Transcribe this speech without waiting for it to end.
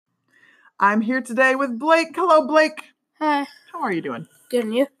I'm here today with Blake. Hello, Blake. Hi. How are you doing? Good,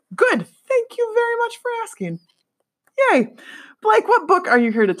 and you? Good. Thank you very much for asking. Yay. Blake, what book are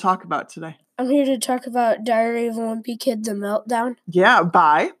you here to talk about today? I'm here to talk about Diary of a Wimpy Kid, The Meltdown. Yeah,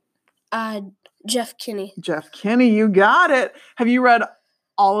 by? Jeff Kinney. Jeff Kinney, you got it. Have you read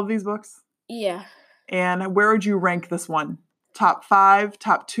all of these books? Yeah. And where would you rank this one? Top 5,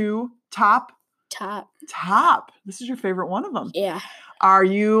 top 2, top? Top. This is your favorite one of them. Yeah. Are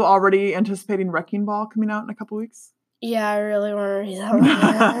you already anticipating Wrecking Ball coming out in a couple weeks? Yeah, I really want to read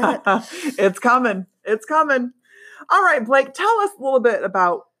that one. It's coming. It's coming. All right, Blake, tell us a little bit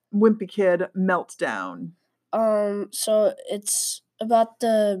about Wimpy Kid Meltdown. So it's about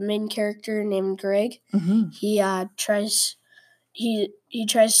the main character named Greg. Mm-hmm. He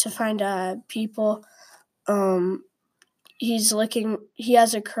tries to find people. He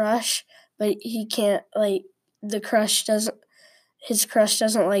has a crush, but he can't, like, his crush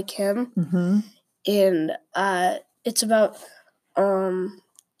doesn't like him. Mm-hmm. And it's about in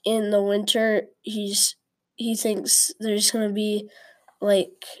the winter he thinks there's going to be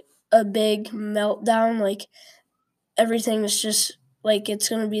like a big meltdown, like everything's just like it's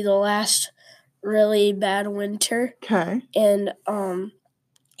going to be the last really bad winter. Okay. And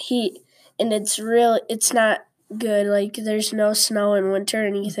it's not good, like there's no snow in winter,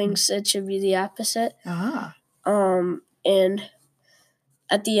 and he thinks it should be the opposite. And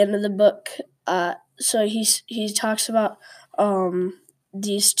at the end of the book, so he talks about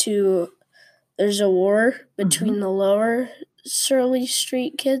these two. There's a war between the lower Shirley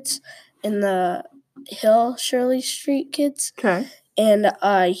Street kids and the hill Shirley Street kids. Okay. And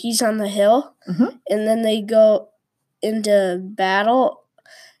he's on the hill, and then they go into battle,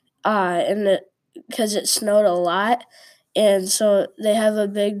 because it snowed a lot, and so they have a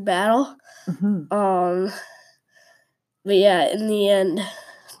big battle. But yeah, in the end,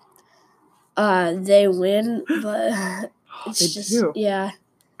 they win, but yeah.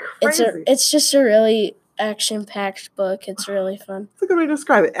 Crazy. It's just a really action-packed book. It's really fun. That's a good way to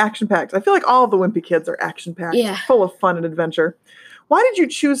describe it. Action-packed. I feel like all of the Wimpy Kids are action-packed. Yeah. Full of fun and adventure. Why did you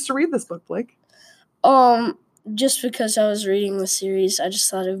choose to read this book, Blake? Just because I was reading the series, I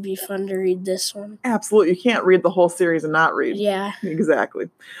just thought it would be fun to read this one. Absolutely. You can't read the whole series and not read. Yeah. Exactly.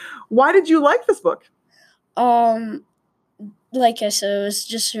 Why did you like this book? Like I said, it was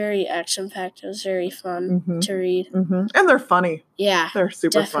just very action-packed. It was very fun to read. And they're funny. Yeah. They're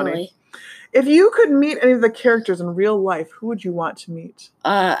super definitely. funny. If you could meet any of the characters in real life, who would you want to meet?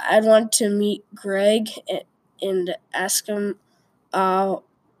 I'd want to meet Greg and ask him, how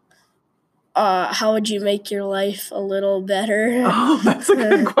would you make your life a little better? Oh, that's a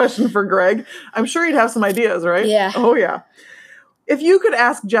good question for Greg. I'm sure he'd have some ideas, right? Yeah. Oh, yeah. If you could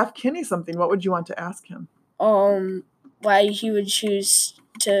ask Jeff Kinney something, what would you want to ask him? Why he would choose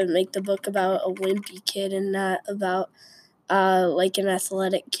to make the book about a wimpy kid and not about like an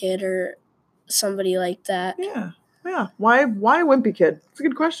athletic kid or somebody like that. Yeah. Why Wimpy Kid? It's a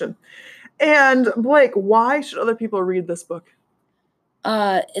good question. And Blake, why should other people read this book?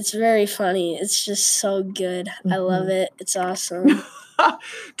 It's very funny. It's just so good. I love it. It's awesome.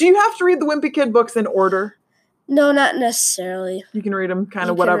 Do you have to read the Wimpy Kid books in order? No, not necessarily. You can read them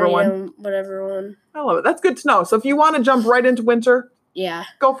whatever one. Whatever one. I love it. That's good to know. So if you want to jump right into winter, yeah,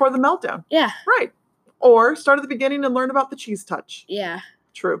 go for The Meltdown. Yeah. Right. Or start at the beginning and learn about the cheese touch. Yeah.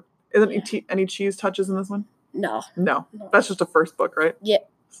 True. Isn't any cheese touches in this one? No. That's just a first book, right? Yeah.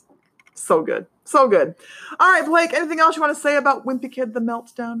 So good. So good. All right, Blake, anything else you want to say about Wimpy Kid, The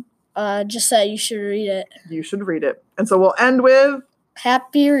Meltdown? Just that you should read it. You should read it. And so we'll end with...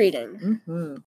 Happy reading.